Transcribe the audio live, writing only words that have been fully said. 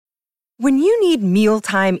When you need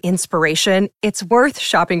mealtime inspiration, it's worth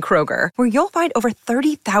shopping Kroger, where you'll find over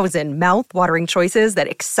 30,000 mouth-watering choices that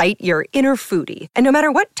excite your inner foodie. And no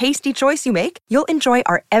matter what tasty choice you make, you'll enjoy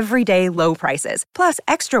our everyday low prices, plus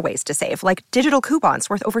extra ways to save, like digital coupons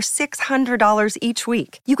worth over $600 each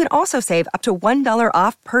week. You can also save up to $1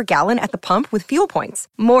 off per gallon at the pump with fuel points.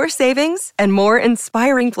 More savings and more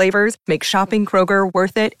inspiring flavors make shopping Kroger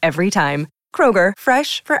worth it every time. Kroger,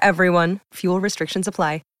 fresh for everyone. Fuel restrictions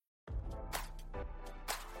apply.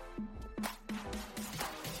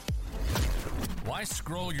 Why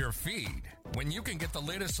scroll your feed when you can get the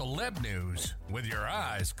latest celeb news with your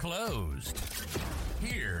eyes closed?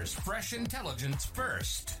 Here's fresh intelligence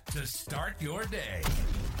first to start your day.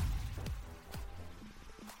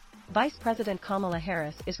 Vice President Kamala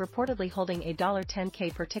Harris is reportedly holding a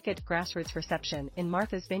 $10K per ticket Grassroots reception in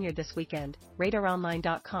Martha's Vineyard this weekend,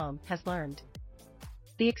 RadarOnline.com has learned.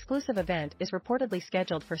 The exclusive event is reportedly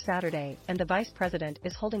scheduled for Saturday, and the vice president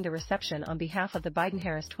is holding the reception on behalf of the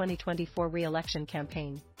Biden-Harris 2024 re-election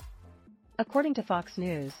campaign. According to Fox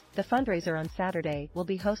News, the fundraiser on Saturday will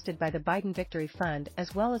be hosted by the Biden Victory Fund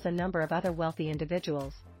as well as a number of other wealthy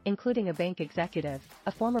individuals, including a bank executive,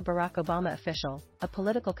 a former Barack Obama official, a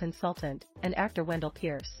political consultant, and actor Wendell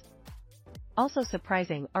Pierce. Also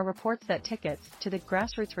surprising are reports that tickets to the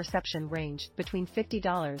Grassroots reception range between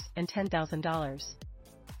 $50 and $10,000.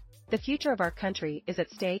 The future of our country is at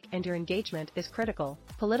stake and your engagement is critical,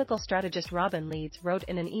 political strategist Robin Leeds wrote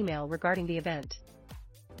in an email regarding the event.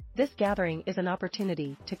 This gathering is an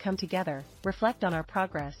opportunity to come together, reflect on our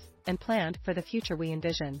progress, and plan for the future we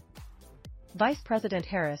envision. Vice President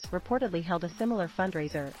Harris reportedly held a similar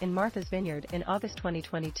fundraiser in Martha's Vineyard in August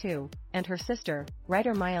 2022, and her sister,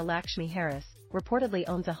 writer Maya Lakshmi Harris, reportedly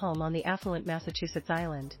owns a home on the affluent Massachusetts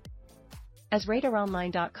island. As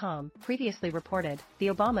RadarOnline.com previously reported, the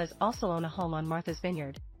Obamas also own a home on Martha's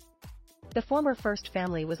Vineyard. The former First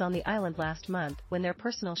family was on the island last month when their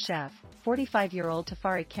personal chef, 45-year-old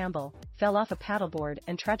Tafari Campbell, fell off a paddleboard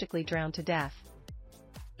and tragically drowned to death.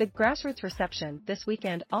 The Grassroots reception this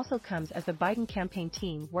weekend also comes as the Biden campaign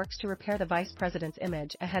team works to repair the vice president's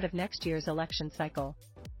image ahead of next year's election cycle.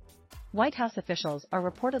 White House officials are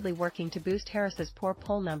reportedly working to boost Harris's poor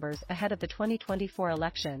poll numbers ahead of the 2024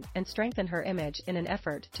 election and strengthen her image in an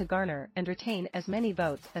effort to garner and retain as many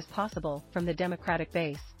votes as possible from the Democratic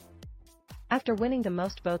base. After winning the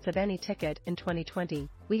most votes of any ticket in 2020,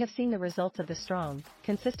 we have seen the results of the strong,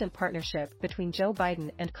 consistent partnership between Joe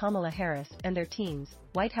Biden and Kamala Harris and their teams,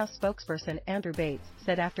 White House spokesperson Andrew Bates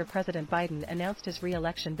said after President Biden announced his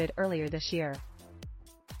re-election bid earlier this year.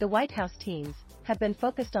 The White House teams have been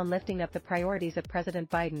focused on lifting up the priorities of President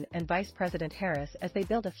Biden and Vice President Harris as they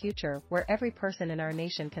build a future where every person in our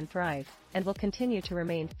nation can thrive, and will continue to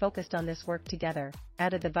remain focused on this work together,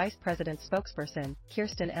 added the Vice President's spokesperson,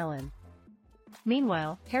 Kirsten Ellen.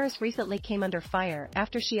 Meanwhile, Harris recently came under fire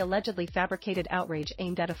after she allegedly fabricated outrage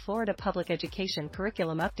aimed at a Florida public education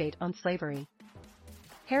curriculum update on slavery.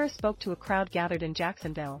 Harris spoke to a crowd gathered in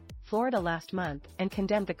Jacksonville, Florida last month and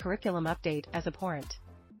condemned the curriculum update as abhorrent.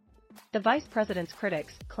 The vice president's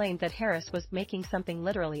critics claimed that Harris was making something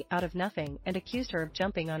literally out of nothing and accused her of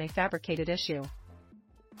jumping on a fabricated issue.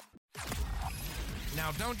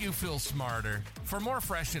 Now don't you feel smarter? For more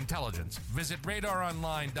fresh intelligence, visit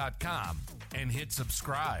RadarOnline.com and hit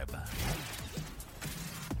subscribe.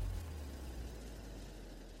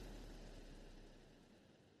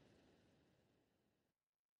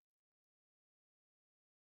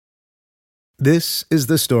 This is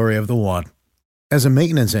the story of the one. As a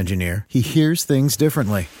maintenance engineer, he hears things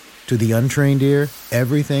differently. To the untrained ear,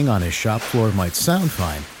 everything on his shop floor might sound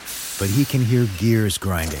fine, but he can hear gears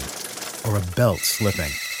grinding or a belt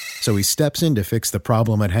slipping. So he steps in to fix the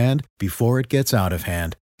problem at hand before it gets out of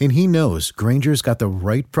hand. And he knows Grainger's got the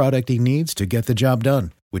right product he needs to get the job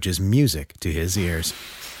done, which is music to his ears.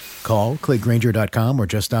 Call, click Grainger.com, or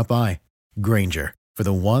just stop by. Grainger, for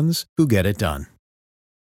the ones who get it done.